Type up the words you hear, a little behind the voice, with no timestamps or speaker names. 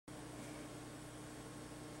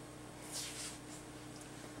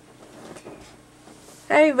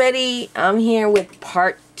Hi everybody, I'm here with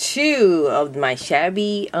part 2 of my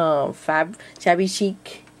Shabby Shabby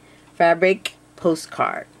Chic fabric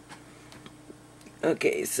postcard.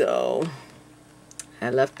 Okay, so I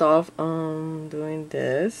left off doing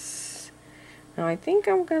this. Now I think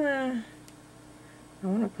I want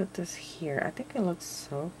to put this here. I think it looks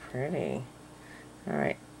so pretty.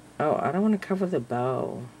 Alright. Oh, I don't want to cover the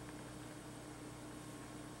bow.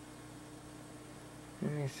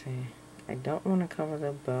 Let me see. I don't want to cover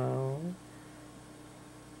the bow.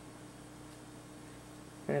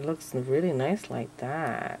 But it looks really nice like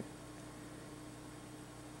that.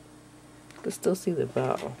 You can still see the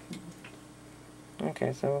bow.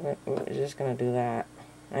 Okay, so we're just going to do that.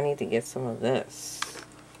 I need to get some of this.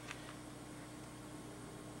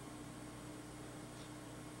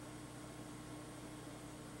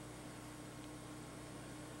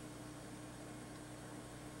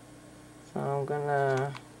 So I'm going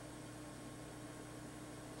to...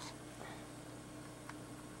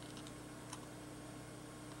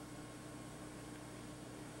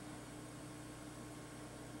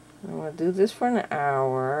 I'm going to do this for an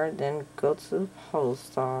hour, then go to the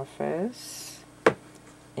post office,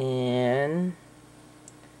 and,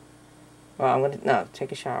 well, I'm going to,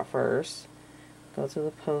 take a shower first, go to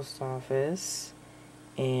the post office,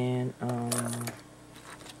 and,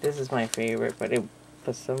 this is my favorite, but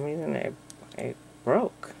for some reason, it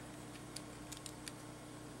broke.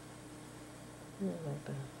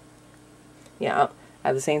 Yeah,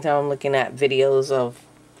 at the same time, I'm looking at videos of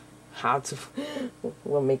how to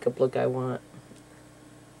what makeup look I want.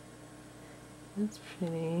 That's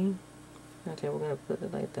pretty. Okay, we're gonna put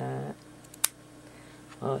it like that.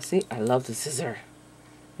 Oh, see, I love the scissor.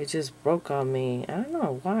 It just broke on me. I don't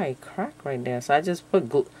know why it cracked right there. So I just put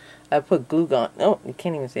glue. I put glue gun. Oh, you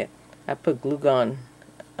can't even see it. I put glue gun.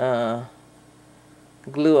 Hot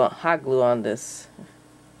glue on this.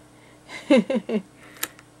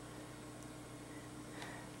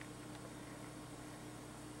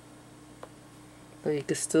 But you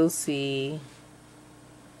can still see,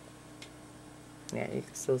 yeah, you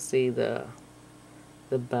can still see the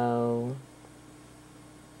bow.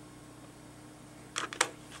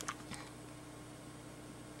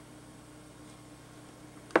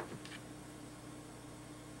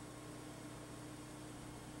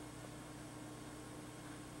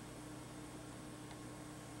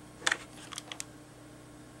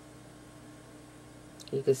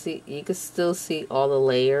 You can still see all the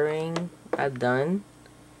layering I've done.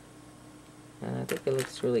 And I think it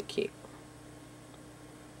looks really cute.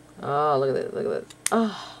 Oh, look at that, look at that.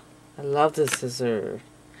 Oh, I love this scissor.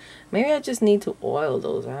 Maybe I just need to oil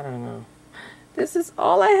those, I don't know. This is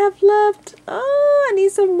all I have left. Oh, I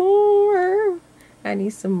need some more. I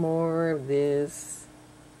need some more of this.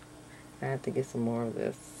 I have to get some more of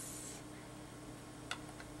this.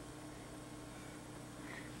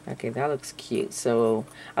 Okay, that looks cute. So,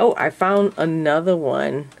 oh, I found another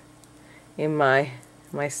one in my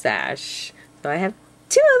stash. So I have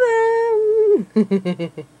 2 of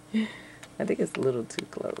them. I think it's a little too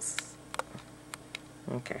close.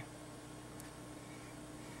 Okay.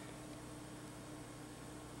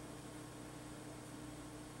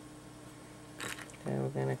 Then we're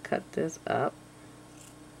gonna cut this up.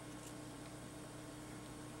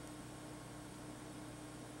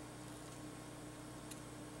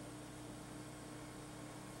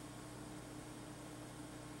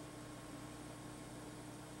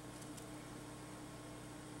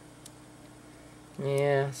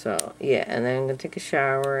 Yeah, so, yeah, and then I'm going to take a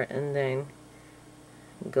shower and then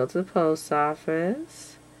go to the post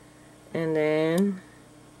office and then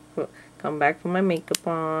come back, put my makeup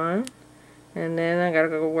on, and then I got to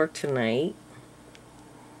go to work tonight.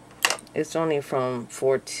 It's only from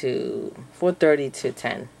 4:30 to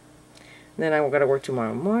 10. And then I got to work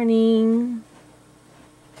tomorrow morning.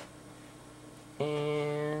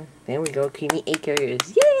 And then we go Creamy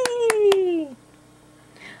Acres. Yay!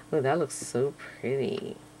 Oh, that looks so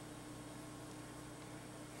pretty.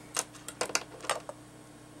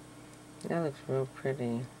 That looks real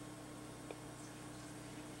pretty.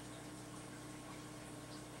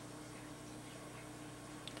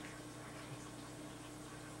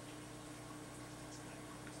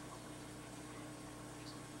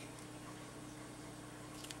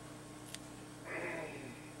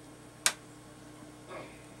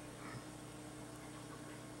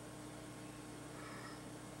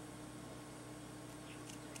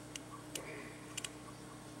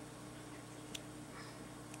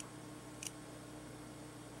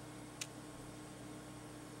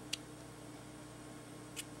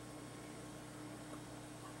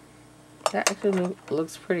 That actually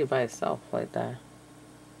looks pretty by itself like that.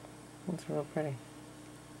 It's real pretty.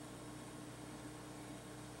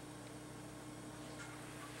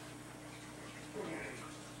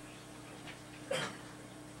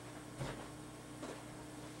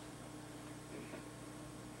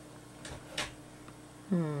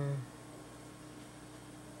 Hmm.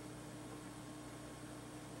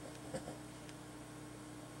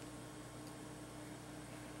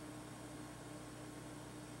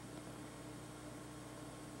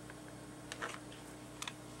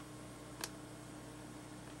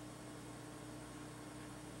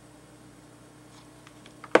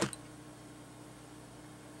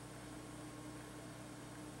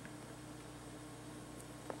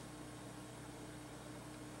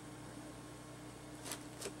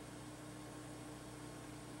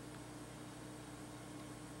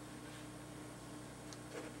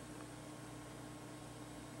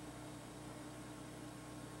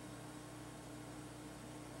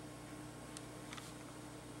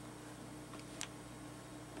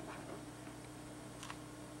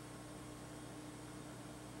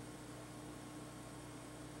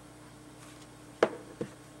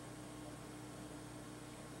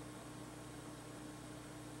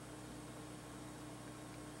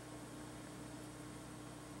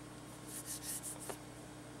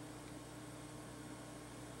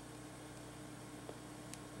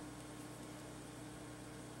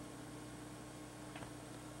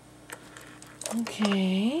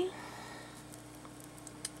 Okay.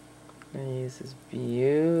 I'm gonna use this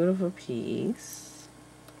beautiful piece.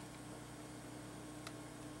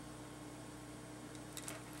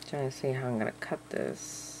 Trying to see how I'm gonna cut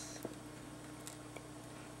this.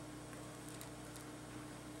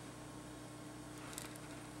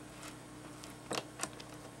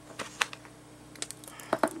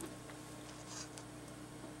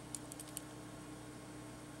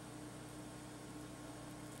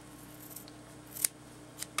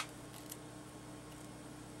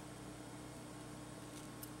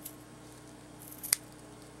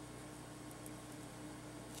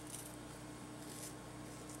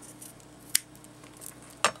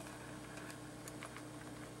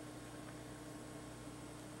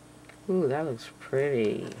 Ooh, that looks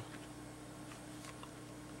pretty.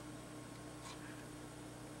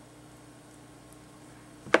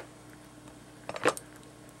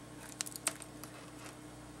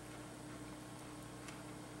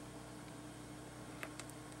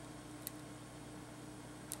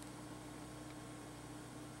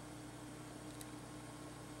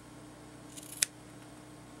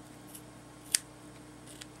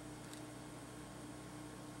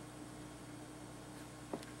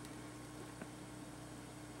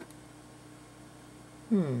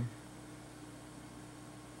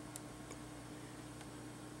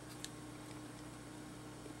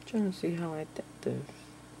 Trying to see how I did this.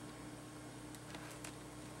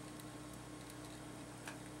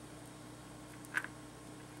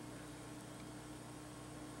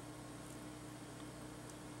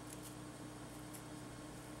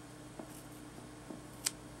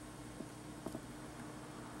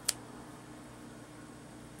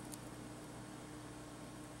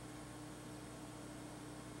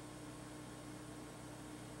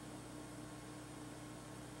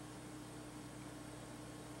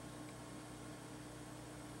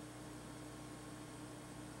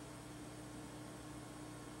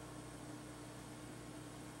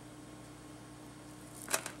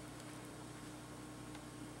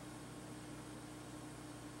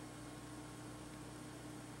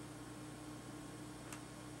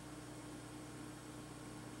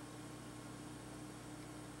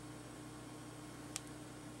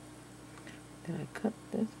 Did I cut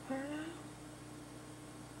this part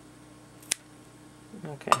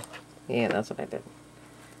out? Okay. Yeah, that's what I did.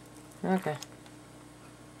 Okay.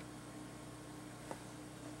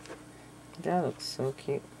 That looks so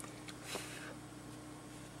cute.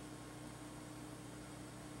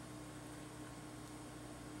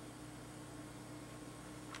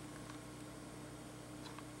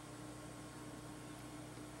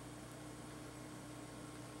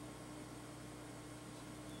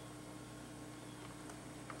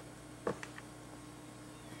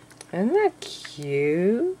 Isn't that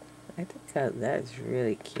cute? I think that's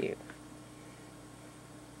really cute.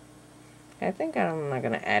 I think I'm not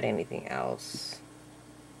going to add anything else.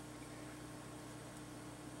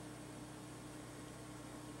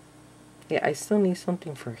 Yeah, I still need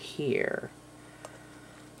something for here.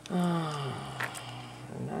 Oh,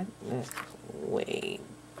 that's way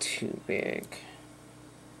too big.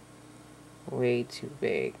 Way too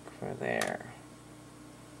big for there.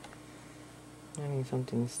 I need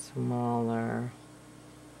something smaller.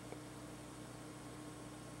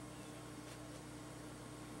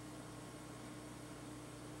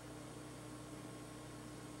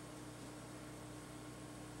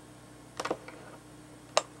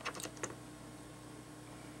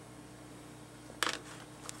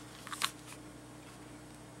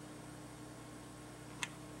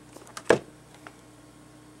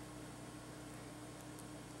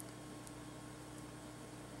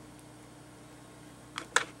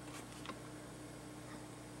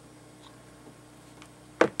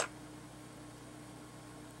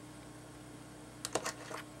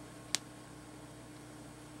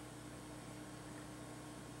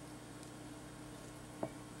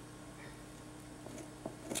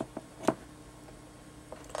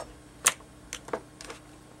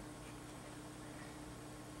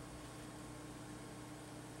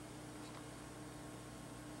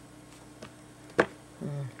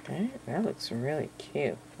 Okay, that looks really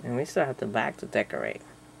cute. And we still have the back to decorate.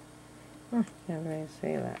 Can't really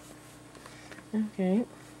say that. Okay.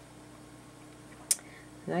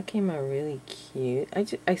 That came out really cute.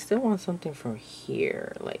 I still want something from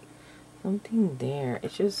here. Like, something there.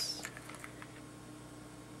 It's just...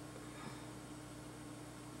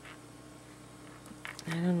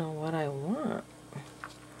 I don't know what I want.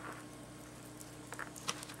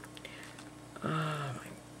 Oh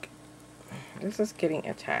my God. This is getting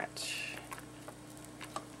attached.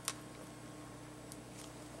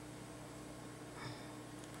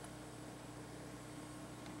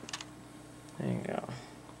 There you go.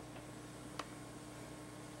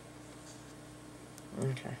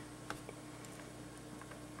 Okay.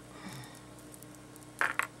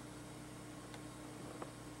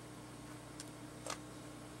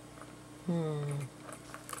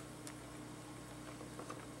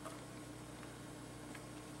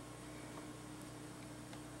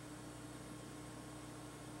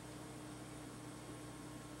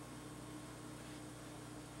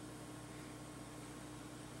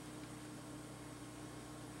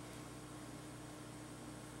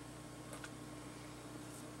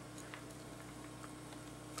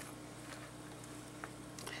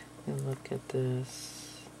 And look at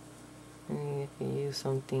this. And you can use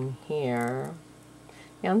something here.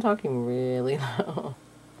 Yeah, I'm talking really low.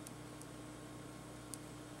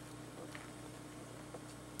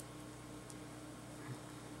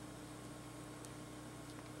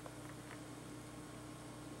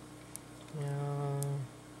 Yeah.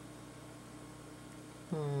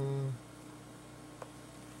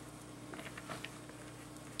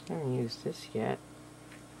 I haven't used this yet.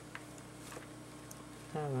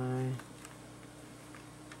 Have I?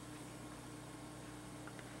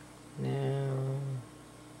 No.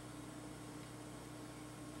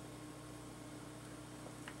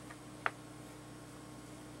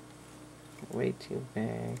 Way too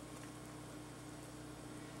big.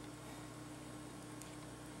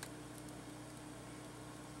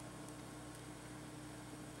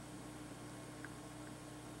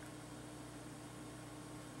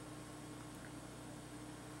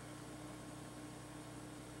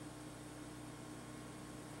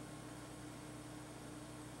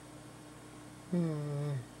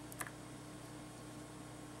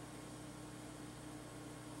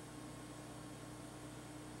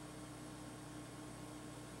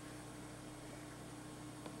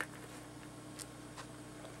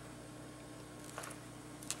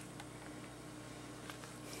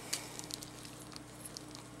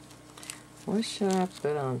 What should I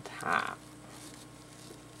put on top?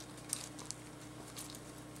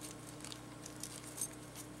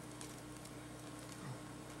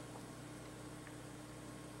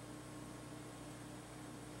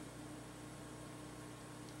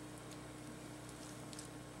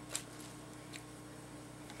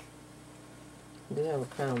 I do have a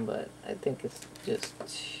crown, but I think it's just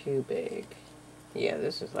too big. Yeah,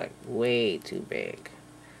 this is like way too big.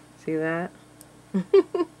 See that?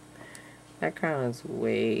 That crown is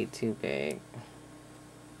way too big.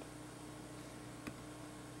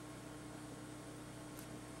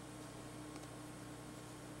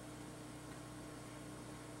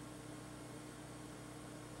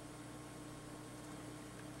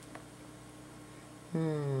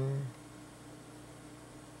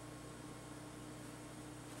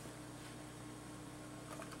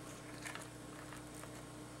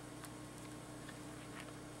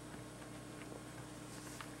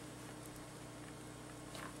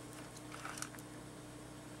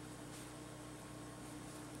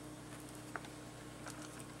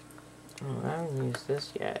 Oh, I haven't used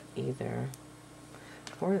this yet either.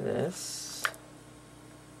 Or this.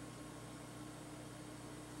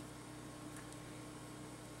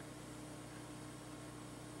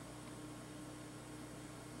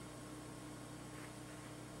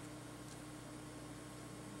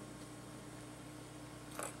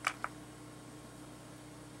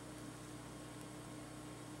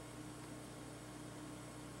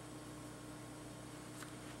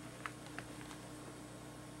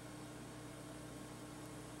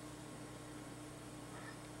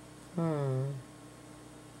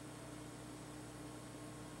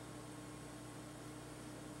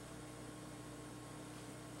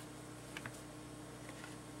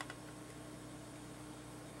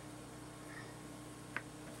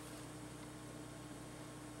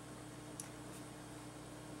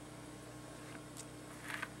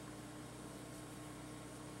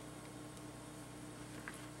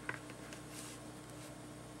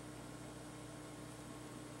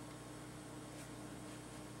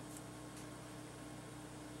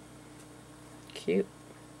 Cute.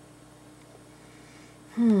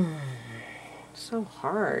 So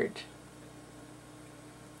hard.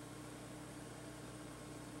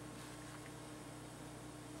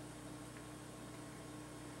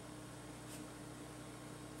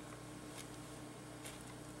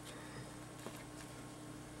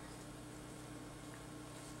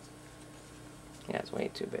 Yeah, it's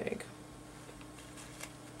way too big.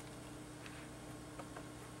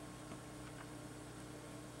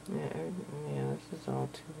 Yeah, this is all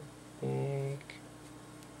too big.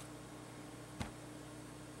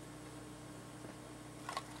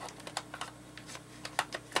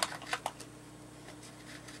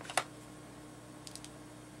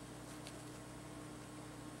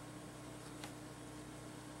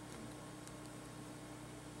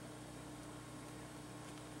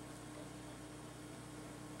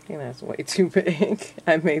 I think that's way too big.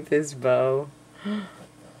 I made this bow.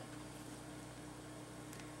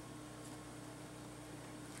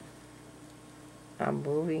 I'm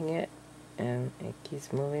moving it and it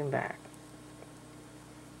keeps moving back.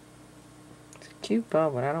 It's a cute bow,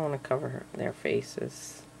 but I don't want to cover their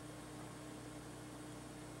faces.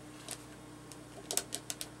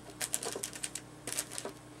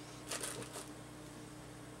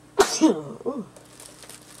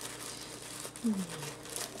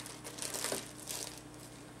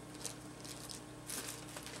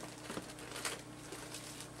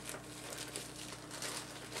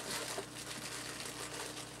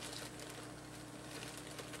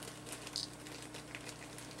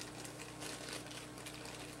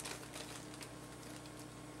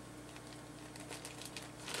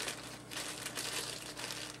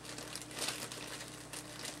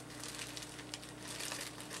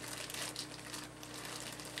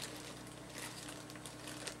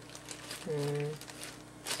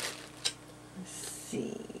 Let's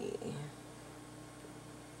see.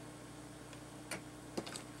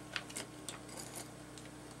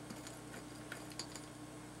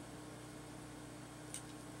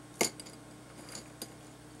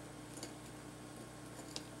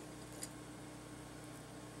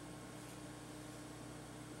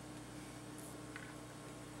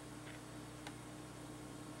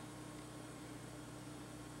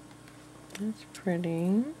 That's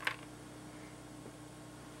pretty.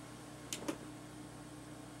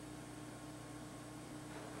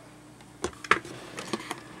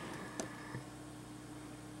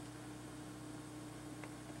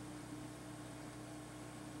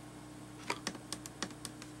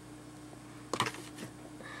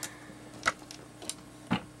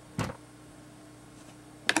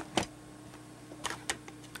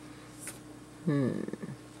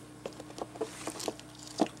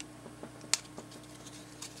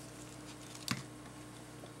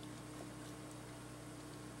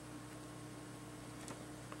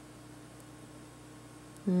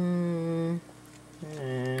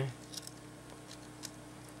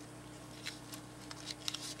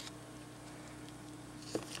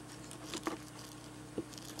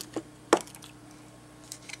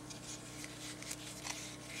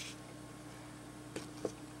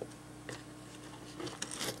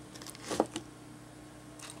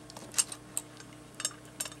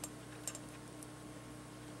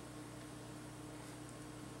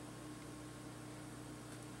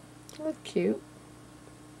 Look cute.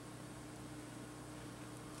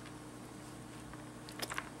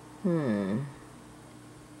 Oh,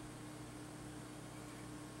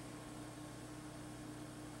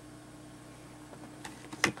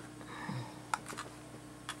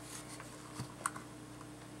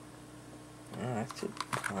 that's too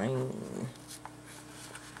plain.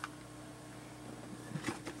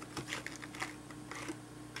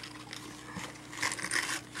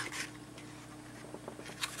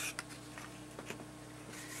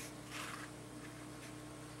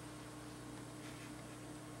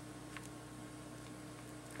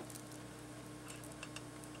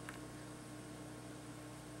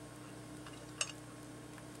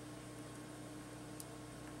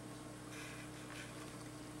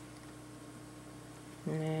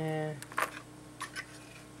 Yeah.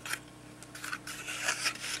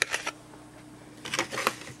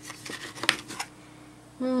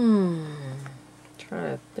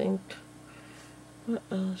 Trying to think. What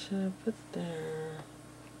else should I put there?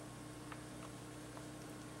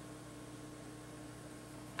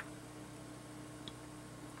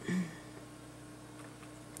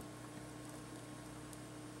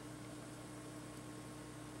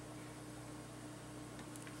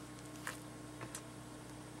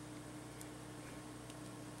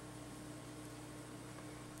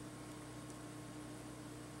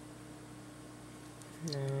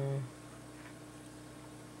 No.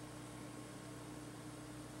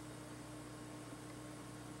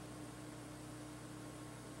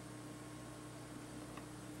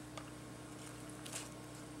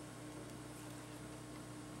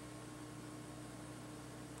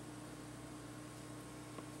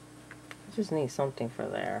 just need something for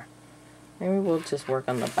there. Maybe we'll just work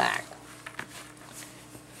on the back.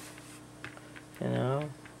 You know?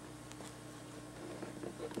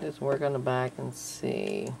 Just work on the back and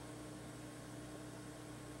see.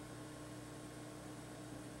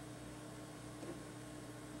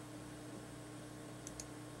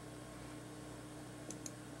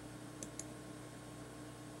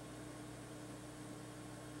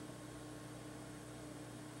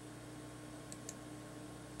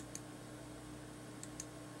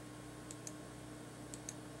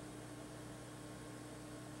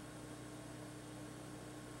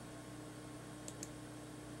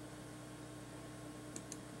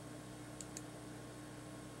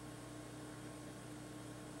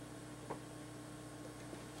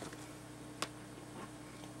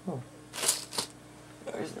 Oh,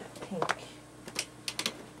 where's that pink?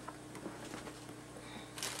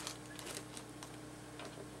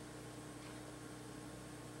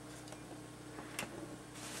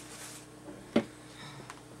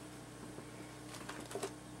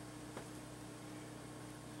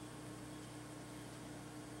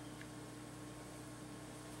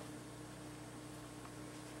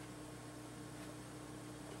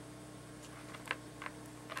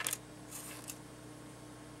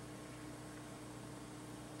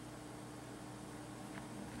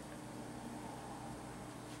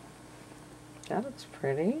 That looks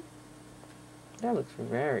pretty. That looks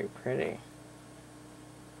very pretty.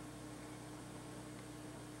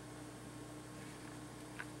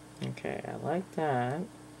 Okay, I like that. I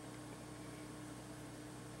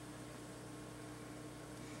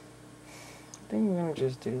think I'm gonna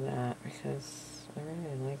just do that because I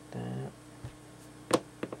really like that.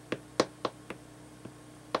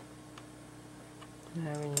 I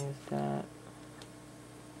haven't used that.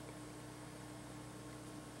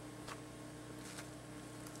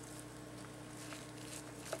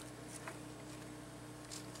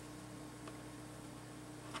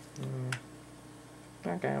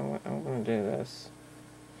 Okay, I'm gonna do this.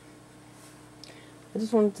 I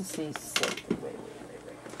just wanted to see something. Wait.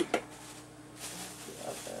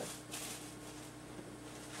 Okay.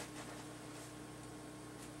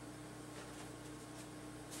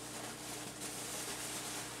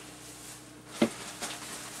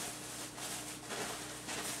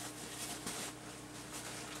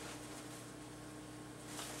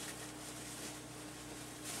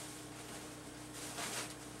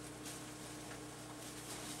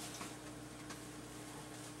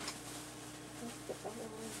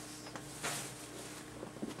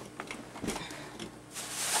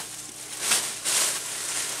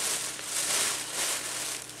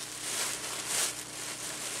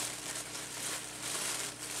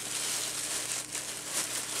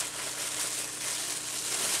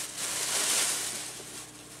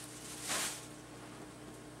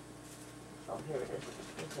 Oh, here it is.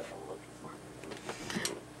 That's what I'm looking for.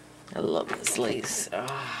 I love this lace.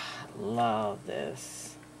 Love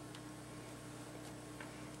this.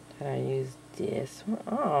 Did I use this one?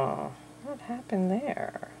 Oh, what happened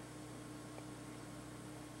there?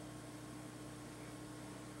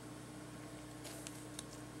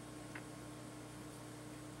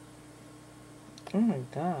 Oh my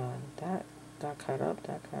god, that got cut up,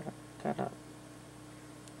 cut up.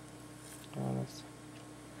 Oh,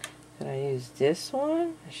 did I use this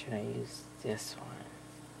one? Or should I use this one?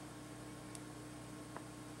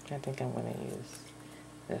 I think I'm going to use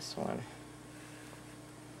this one.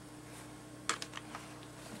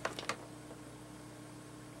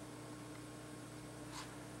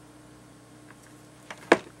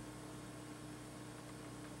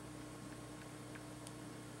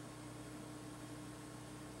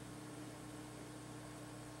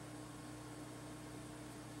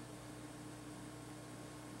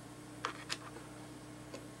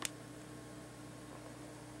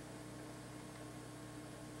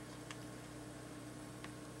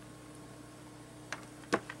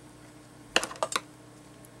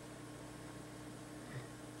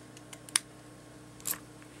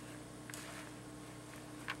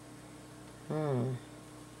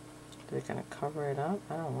 They're gonna cover it up?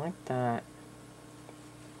 I don't like that.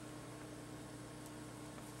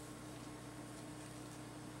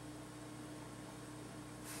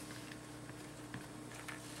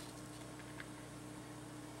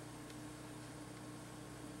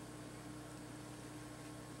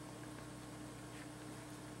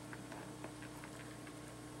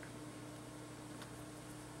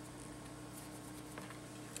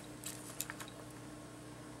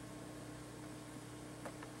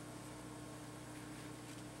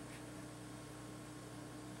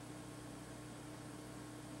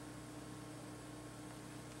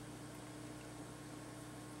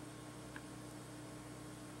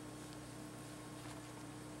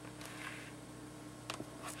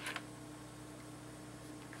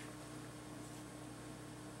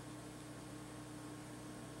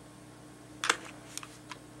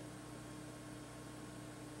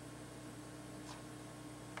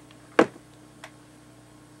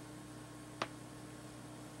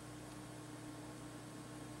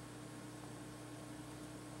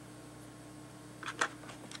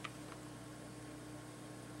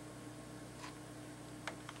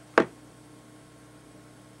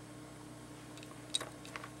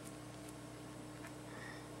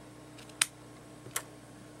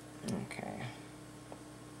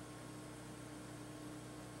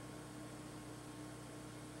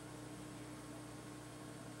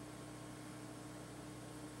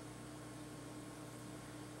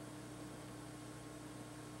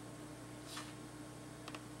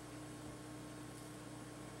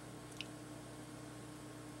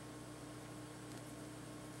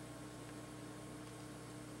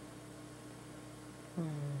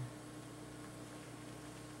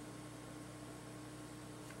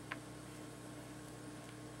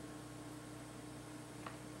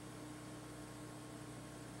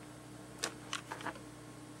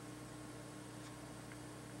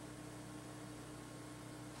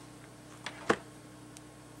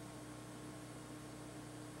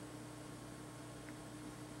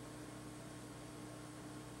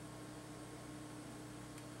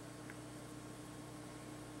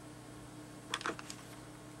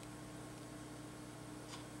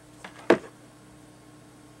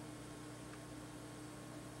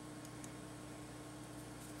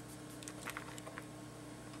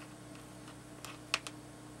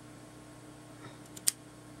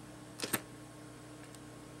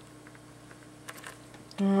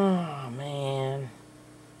 Oh, man.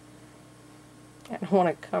 I don't want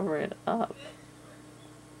to cover it up.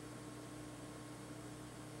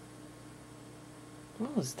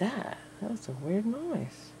 What was that? That was a weird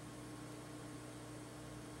noise.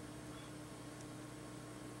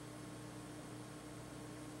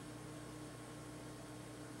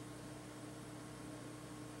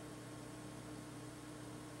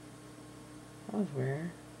 That was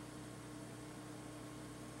weird.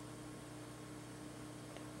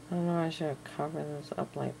 I don't know, I should have covered this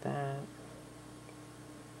up like that.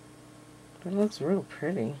 But it looks real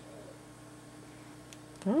pretty.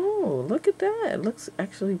 Oh, look at that. It looks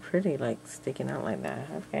actually pretty, like sticking out like that.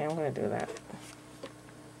 Okay, I'm going to do that.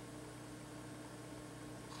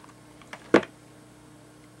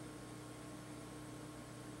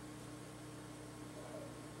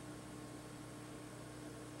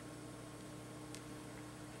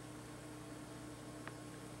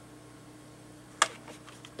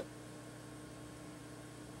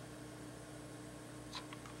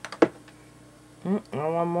 I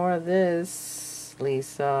want more of this,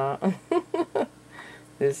 Lisa.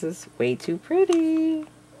 This is way too pretty.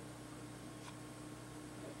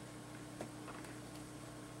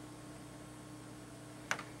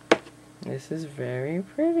 This is very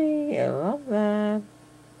pretty. I love that.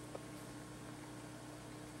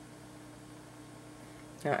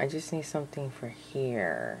 Now I just need something for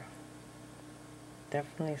here.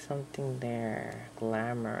 Definitely something there.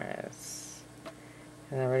 Glamorous.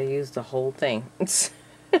 And I already used the whole thing.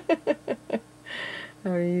 I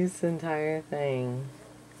already used the entire thing.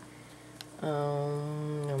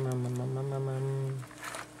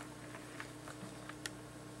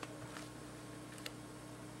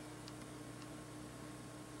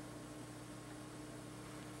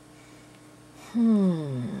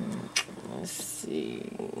 Let's see.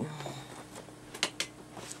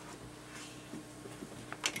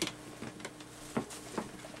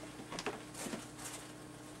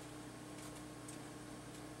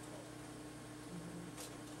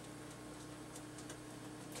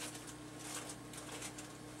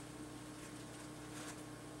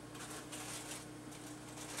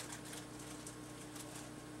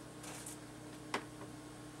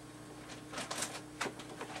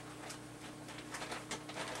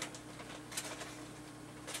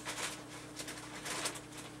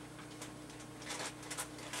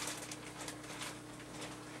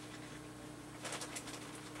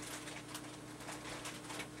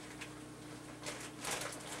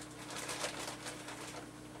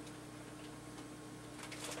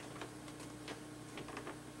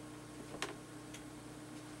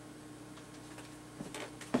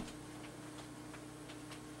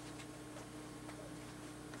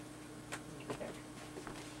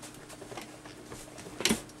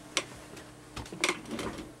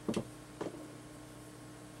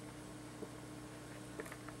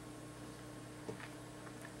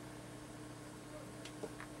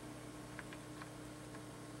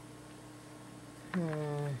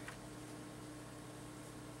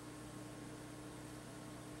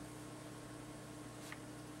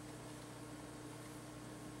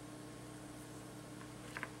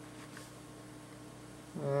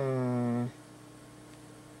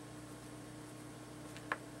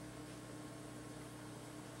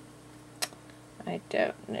 I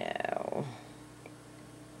don't know.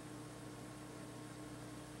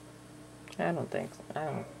 I don't think so. I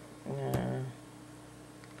don't. No.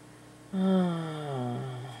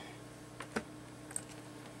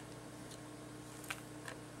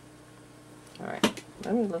 Alright,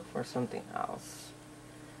 let me look for something else.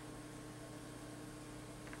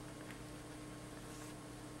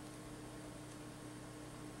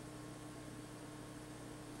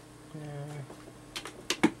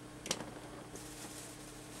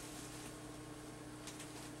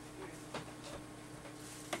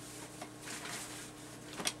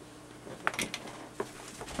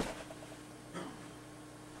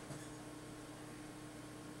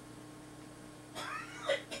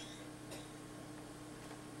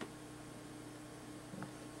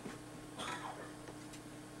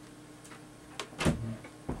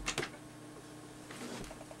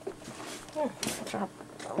 Drop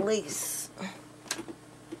the lace.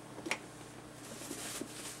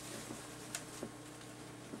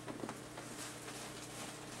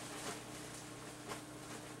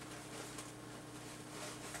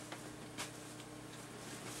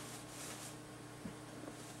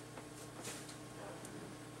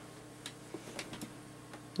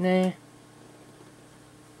 Nah.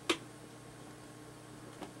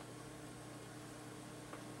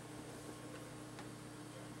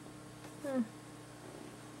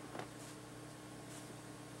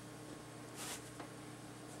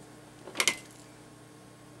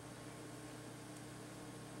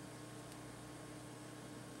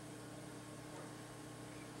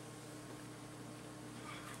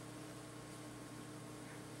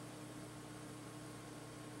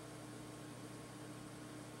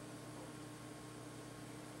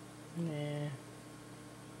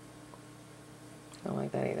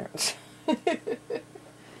 like that either.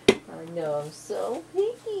 I know, I'm so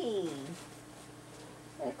picky.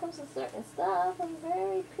 When it comes to certain stuff, I'm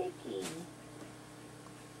very picky.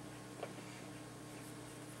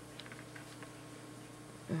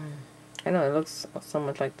 I know, it looks so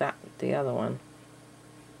much like that, the other one.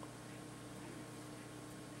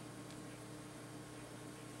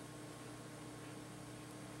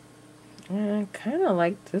 I kind of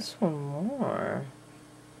like this one more.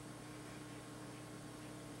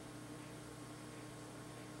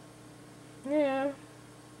 Yeah,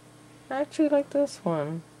 I actually like this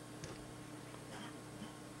one.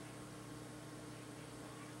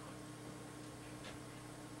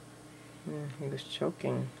 He was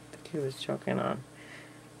choking. I think he was choking on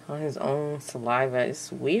his own saliva.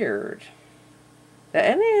 It's weird.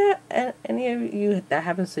 Any of you that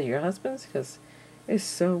happens to your husbands? Because it's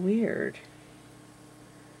so weird.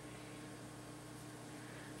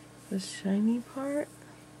 The shiny part.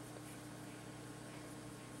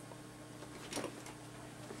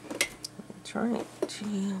 I'm trying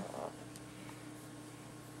to.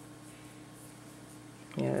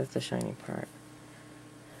 Yeah, that's the shiny part.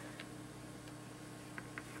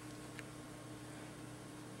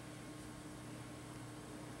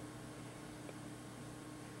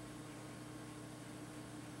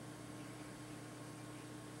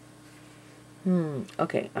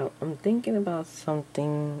 Okay, I'm thinking about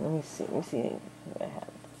something. Let me see what I have.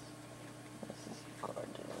 This is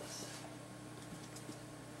gorgeous.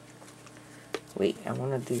 Wait, I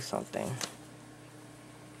want to do something.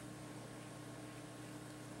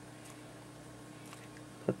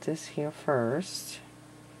 Put this here first,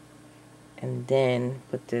 and then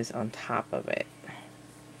put this on top of it.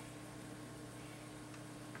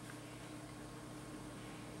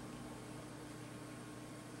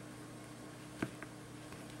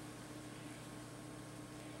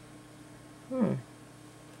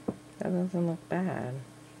 That doesn't look bad.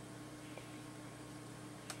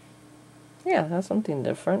 Yeah, that's something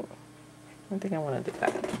different. I think I want to do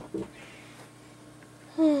that.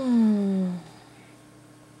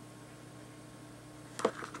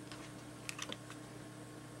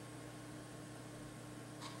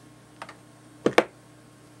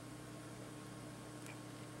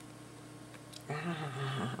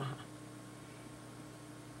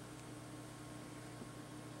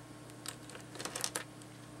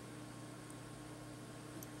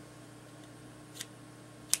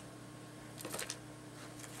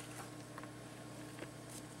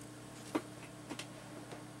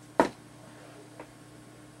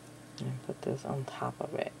 And put this on top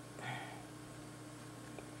of it.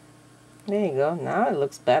 There you go. Now it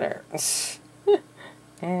looks better.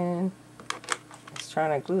 And it's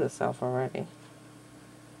trying to glue itself already.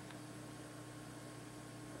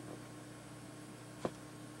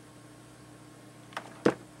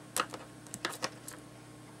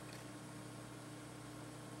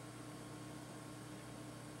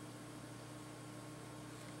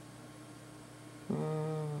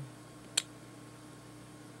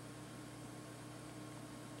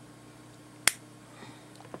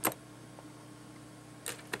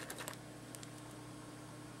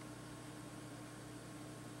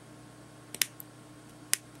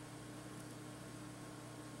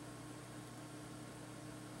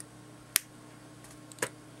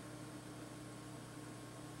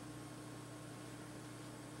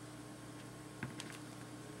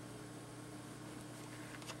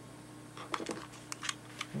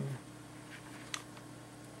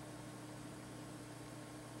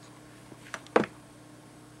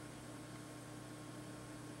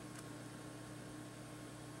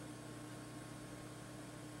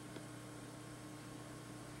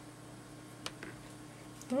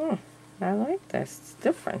 I like this. It's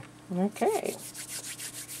different. Okay.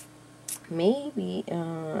 Maybe, I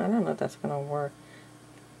don't know if that's going to work.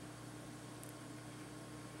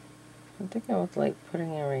 I think I was like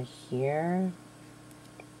putting it right here.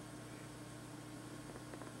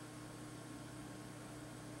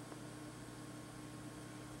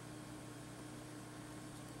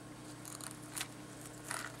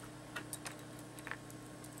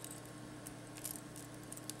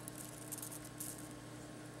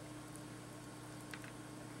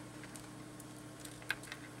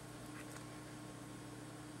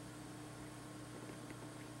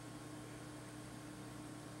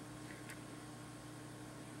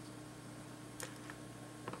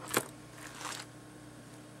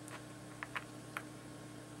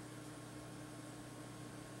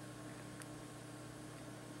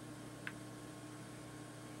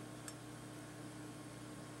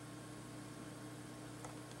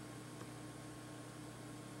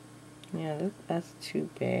 Yeah, that's too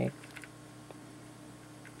big.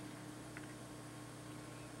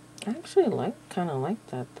 I actually kind of like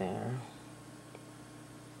that there.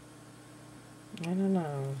 I don't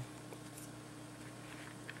know.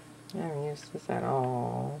 I haven't used this at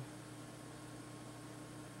all.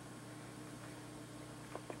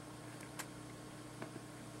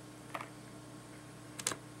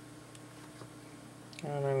 I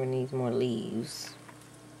don't know if it needs more leaves.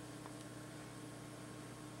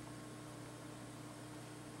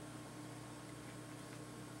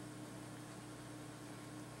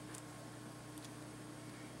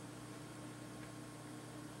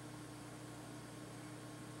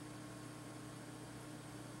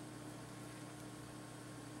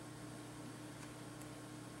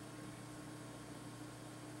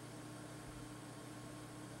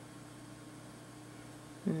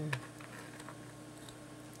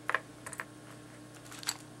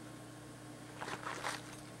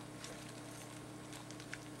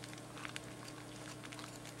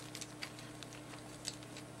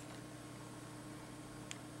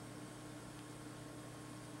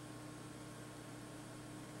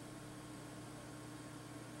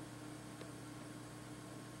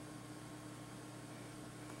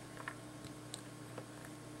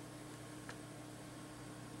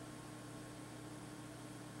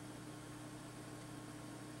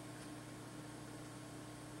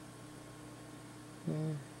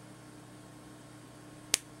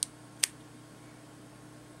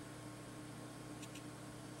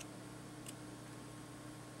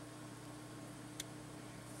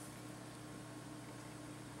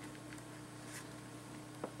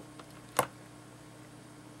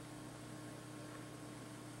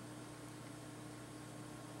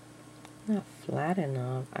 Not flat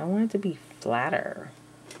enough. I want it to be flatter.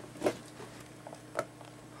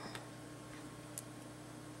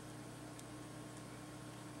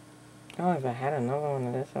 Oh, if I had another one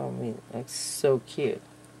of this, that would be like so cute.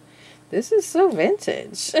 This is so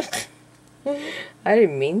vintage. I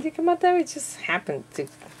didn't mean to come out that way. It just happened to.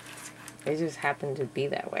 It just happened to be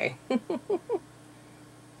that way.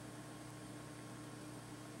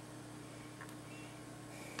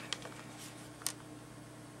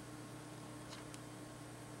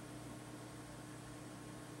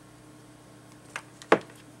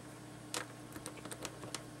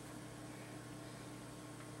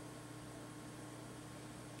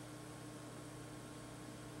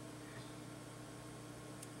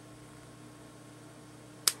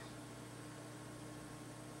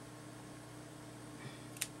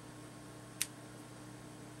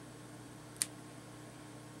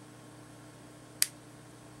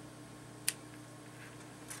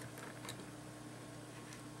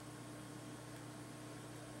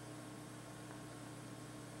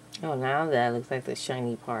 Oh, now that looks like the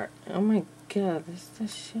shiny part. Oh my god, this is the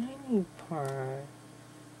shiny part.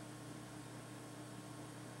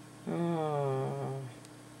 Oh.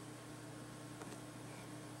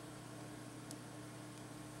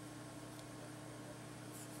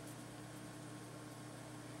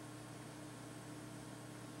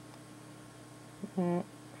 I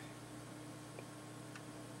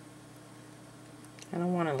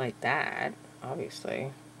don't want it like that,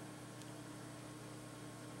 obviously.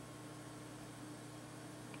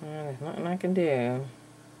 There's nothing I can do.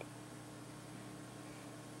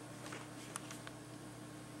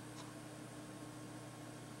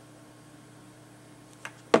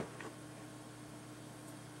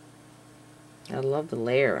 I love the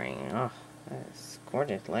layering. Oh, that's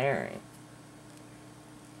gorgeous layering.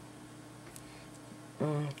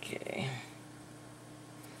 Okay.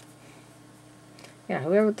 Yeah,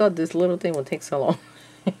 whoever thought this little thing would take so long?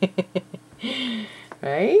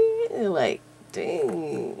 Right? Like,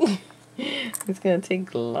 dang. It's gonna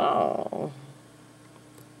take long.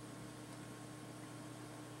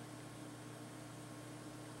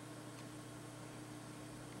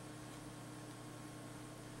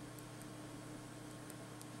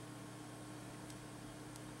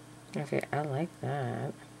 Okay, I like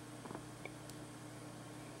that.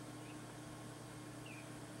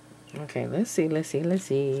 Okay, let's see. Where's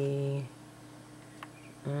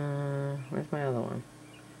my other one?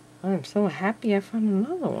 I'm so happy I found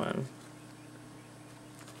another one.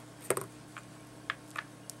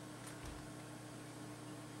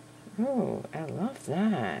 Oh, I love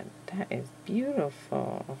that. That is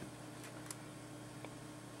beautiful.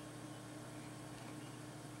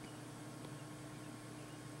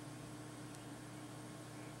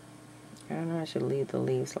 I don't know, I should leave the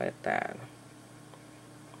leaves like that.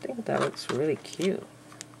 I think that looks really cute.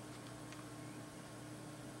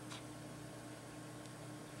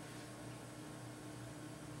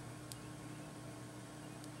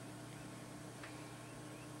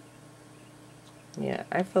 Yeah,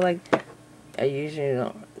 I feel like I usually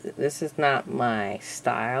don't this is not my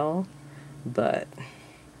style, but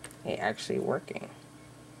it actually working.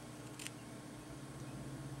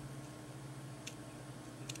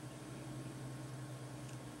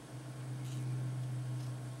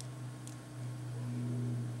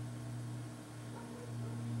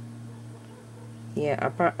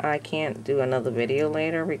 Yeah, I can't do another video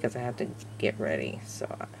later because I have to get ready. So,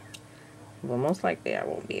 but most likely I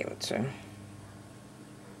won't be able to.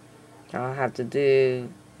 I'll have to do.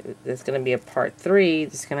 There's gonna be a part 3.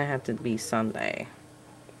 It's gonna have to be Sunday.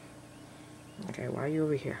 Okay, why are you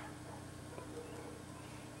over here?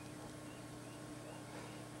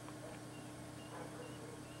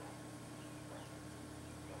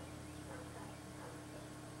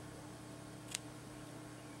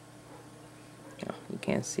 Oh, you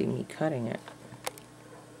can't see me cutting it.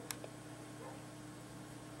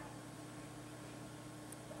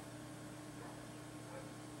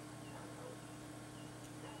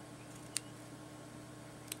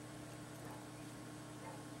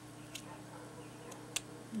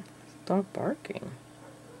 Dog barking.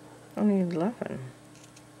 Only 11.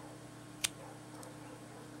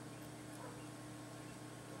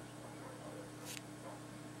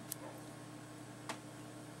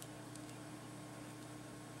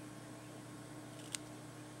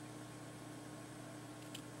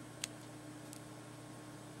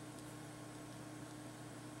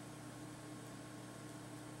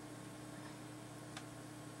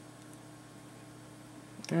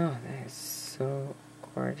 Oh, that is so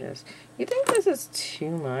gorgeous. You think this is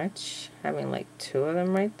too much? Having like 2 of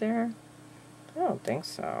them right there? I don't think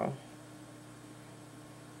so.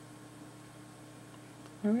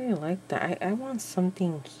 I really like that. I want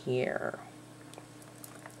something here.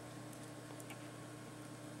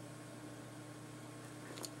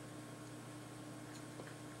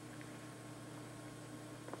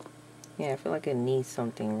 Yeah, I feel like it needs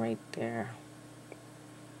something right there.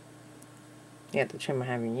 Yeah, the trim I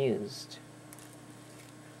haven't used.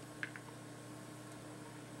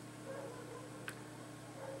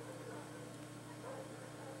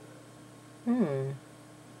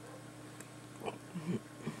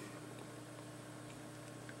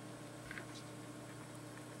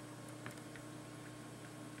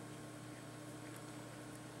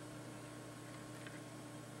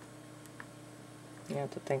 You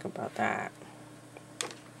have to think about that.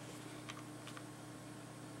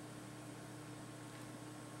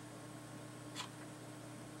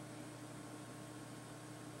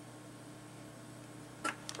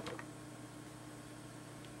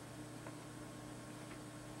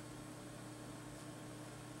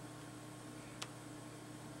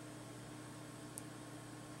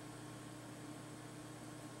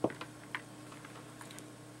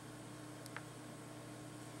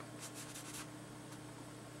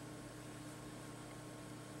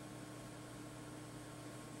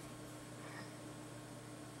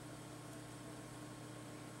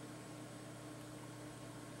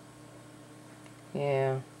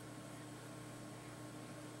 Yeah.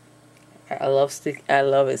 I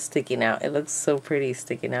love it sticking out. It looks so pretty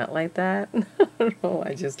sticking out like that. I don't know,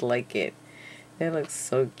 I just like it. It looks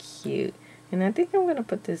so cute. And I think I'm gonna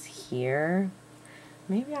put this here.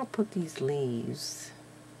 Maybe I'll put these leaves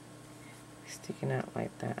sticking out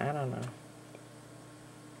like that. I don't know.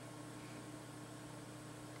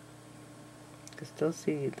 You can still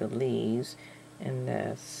see the leaves and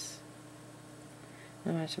this.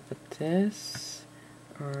 Now I should put this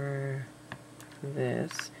or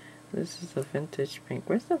this. This is a vintage pink.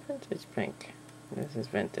 Where's the vintage pink? This is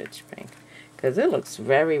vintage pink. Because it looks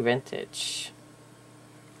very vintage.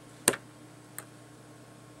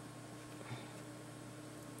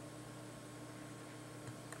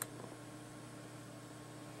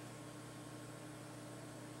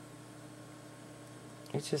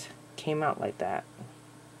 It just came out like that.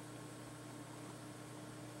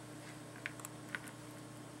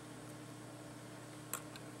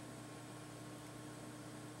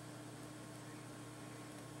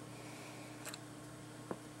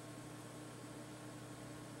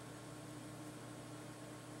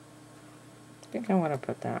 I think I want to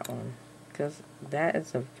put that one because that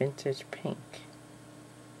is a vintage pink.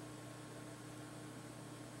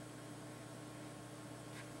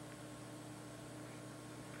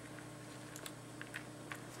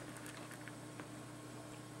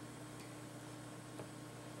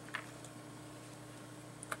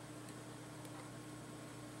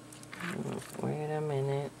 Wait a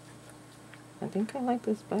minute. I think I like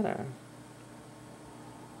this better.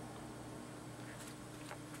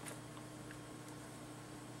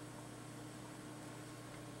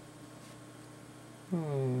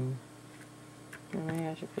 Maybe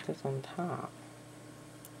I should put this on top.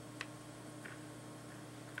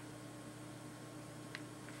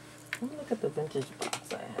 Let me look at the vintage box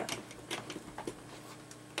I have.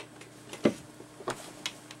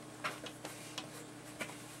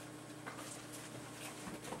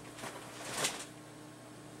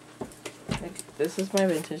 This is my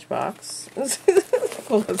vintage box.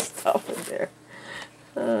 Full of stuff in there.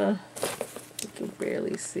 You can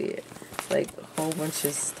barely see it. Like a whole bunch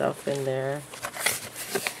of stuff in there.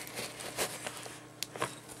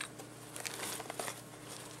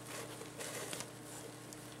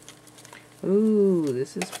 Ooh,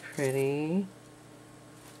 this is pretty.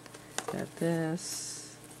 Got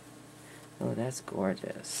this. Oh, that's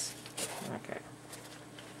gorgeous. Okay.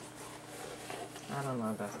 I don't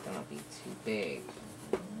know if that's gonna be too big.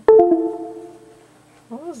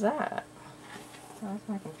 What was that? That's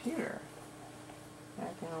my computer.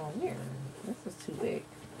 Acting all weird. This is too big.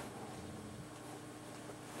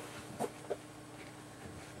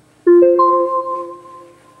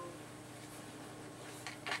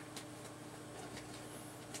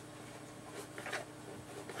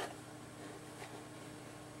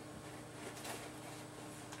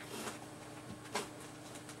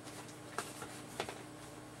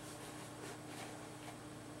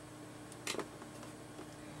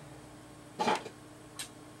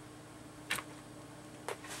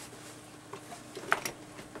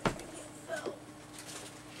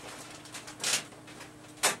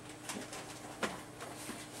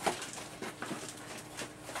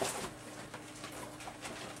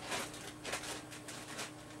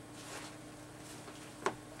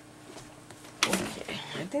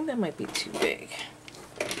 I think that might be too big.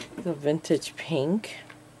 The vintage pink.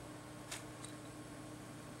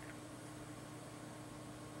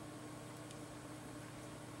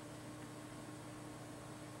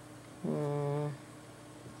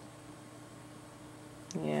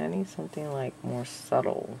 Yeah, I need something like more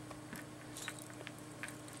subtle.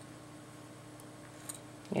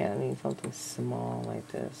 Yeah, I need something small like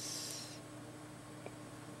this.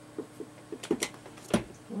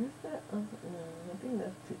 Where's that other? No, I think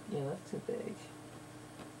that's too. Yeah, that's too big.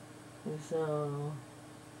 And so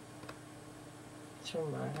it's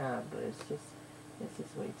from my hat, but it's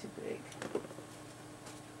just way too big.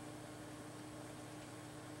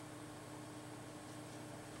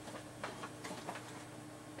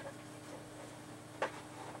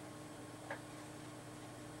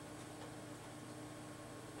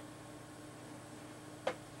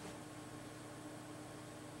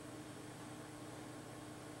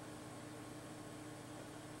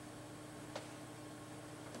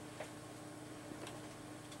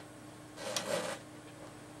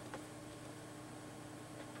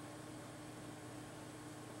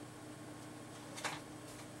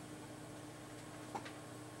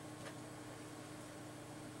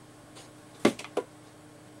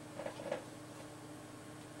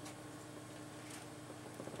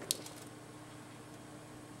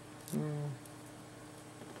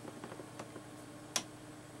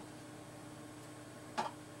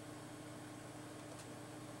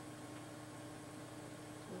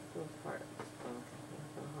 Part.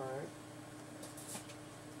 Okay, hard.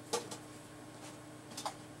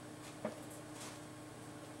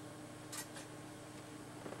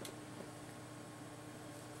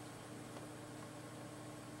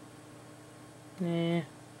 Nah. I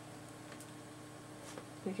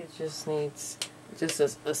think it just needs just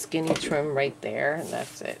a skinny trim right there, and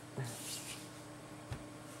that's it.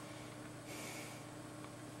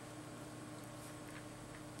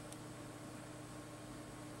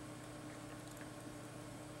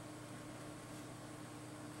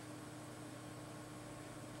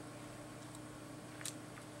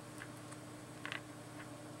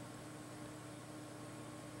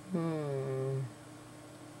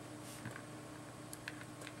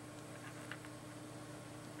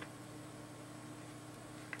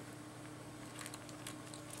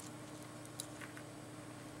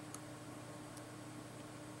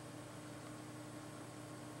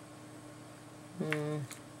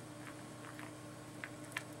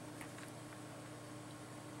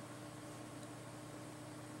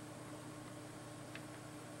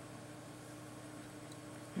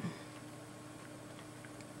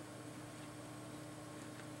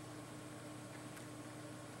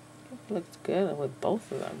 Looks good with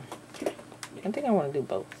both of them. I think I want to do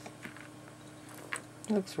both.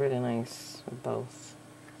 Looks really nice with both.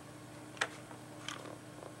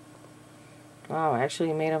 Wow, I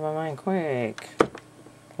actually made up my mind quick.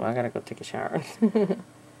 Well, I gotta go take a shower.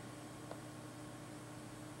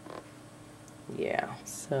 Yeah,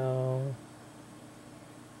 so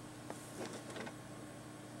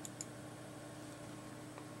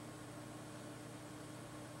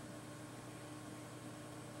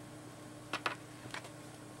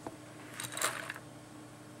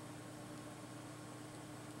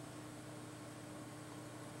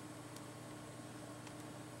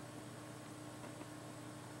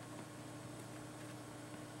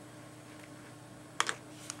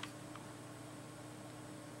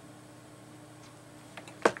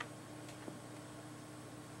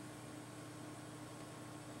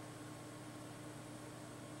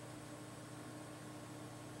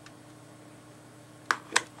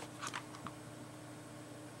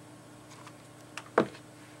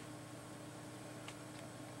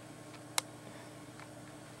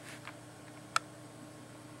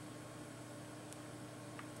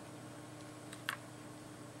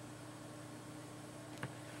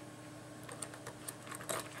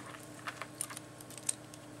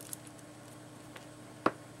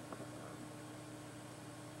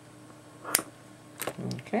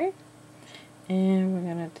Okay. And we're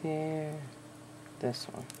gonna do this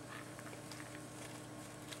one.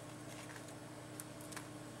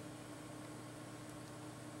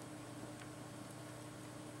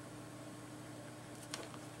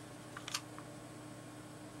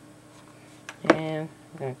 And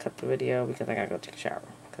I'm gonna cut the video because I gotta go take a shower.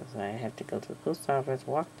 Because I have to go to the post office,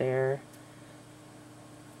 walk there.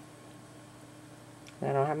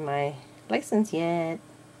 I don't have my license yet,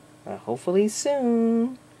 but hopefully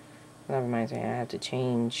soon. That reminds me, I have to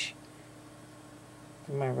change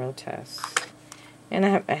my road test. And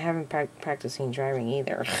I haven't practicing driving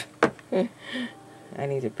either. I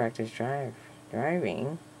need to practice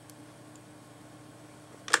driving.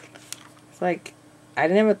 It's like, I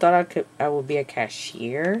never thought I would be a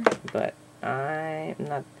cashier, but I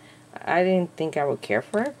didn't think I would care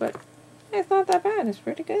for it, but it's not that bad. It's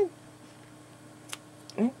pretty good.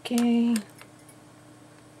 Okay.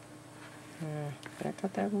 Did I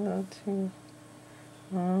cut that a little too?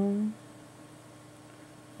 Ow,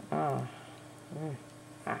 ow,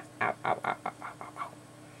 ow, ow, ow, ow, ow.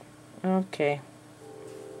 Okay.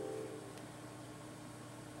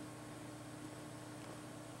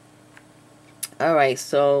 Alright,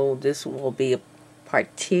 so this will be a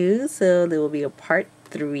part 2, so there will be a part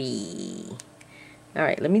 3.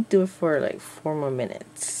 Alright, let me do it for like 4 more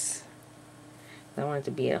minutes. I want it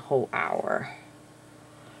to be a whole hour.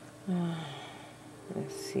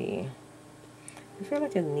 Let's see. I feel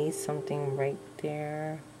like it needs something right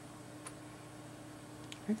there.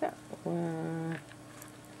 I thought, let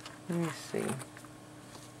me see.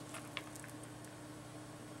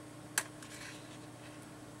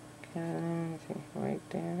 Okay, right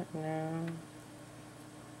there. No.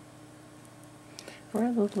 Where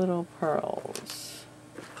are those little pearls?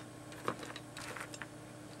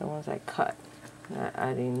 The ones I cut that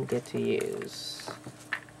I didn't get to use.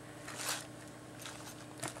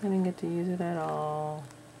 I didn't get to use it at all.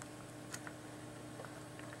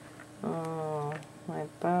 Oh, my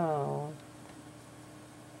bow.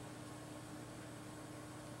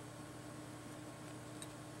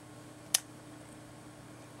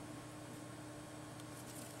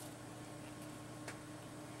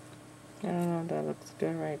 I don't know if that looks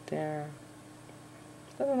good right there.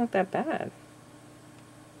 It doesn't look that bad.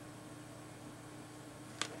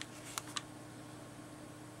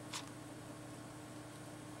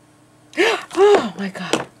 Oh my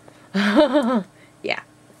god. Yeah.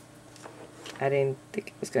 I didn't think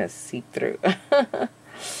it was gonna seep through.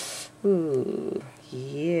 Ooh,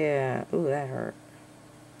 yeah. Ooh, that hurt.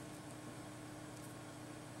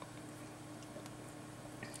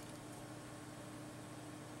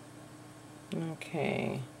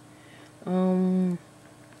 Okay. 3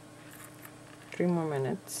 more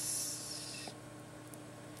minutes.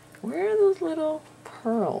 Where are those little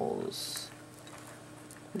pearls?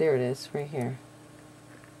 There it is, right here.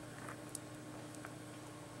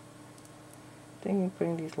 I think I'm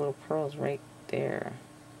putting these little pearls right there.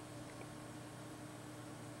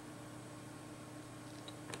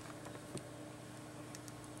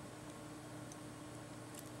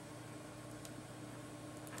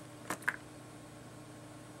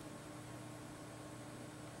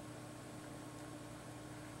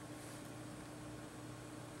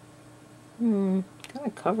 Kind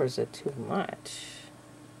of covers it too much.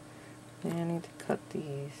 Yeah, I need to cut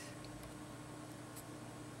these.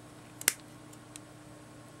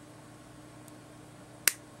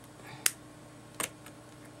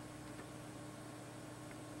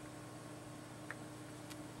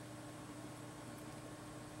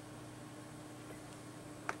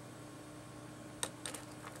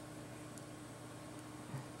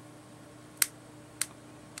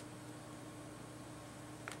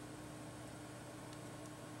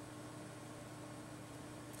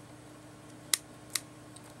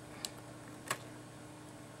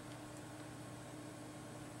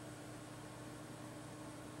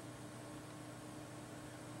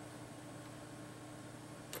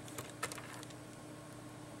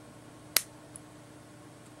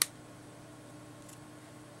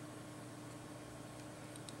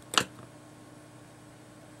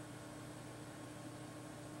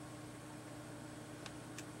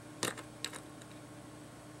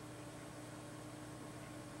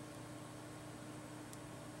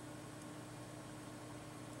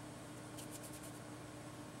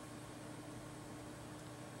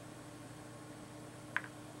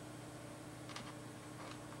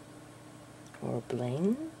 Or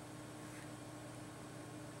bling.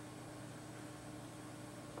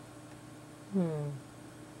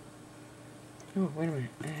 Oh, wait a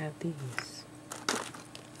minute. I have these.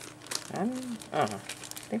 I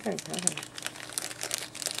think I got them.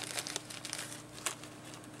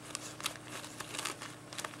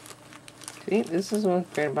 See, this is what's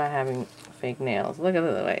great about having fake nails. Look at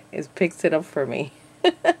the way it picks it up for me.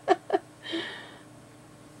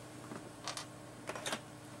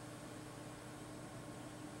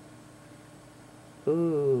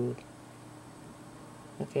 Ooh.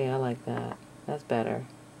 Okay, I like that. That's better.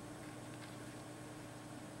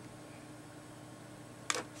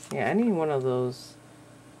 Yeah, I need one of those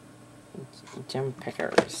gem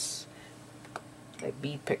pickers. Like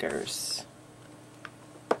bead pickers.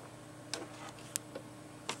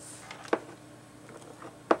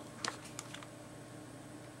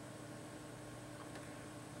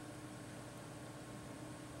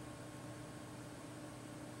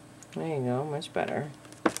 There you go, much better.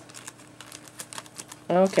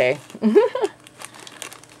 Okay.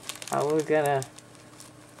 I was gonna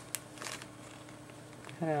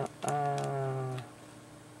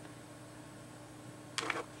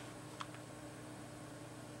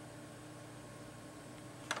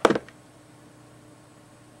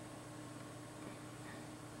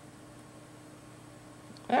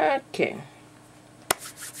okay.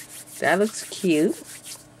 That looks cute.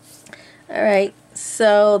 Alright,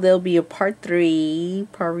 so there'll be a part 3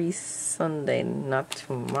 probably Sunday, not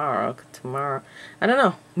tomorrow. Tomorrow, I don't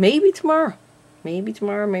know, maybe tomorrow, maybe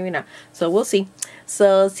not. So we'll see.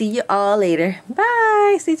 So see you all later.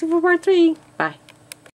 Bye. Stay tuned for part 3. Bye.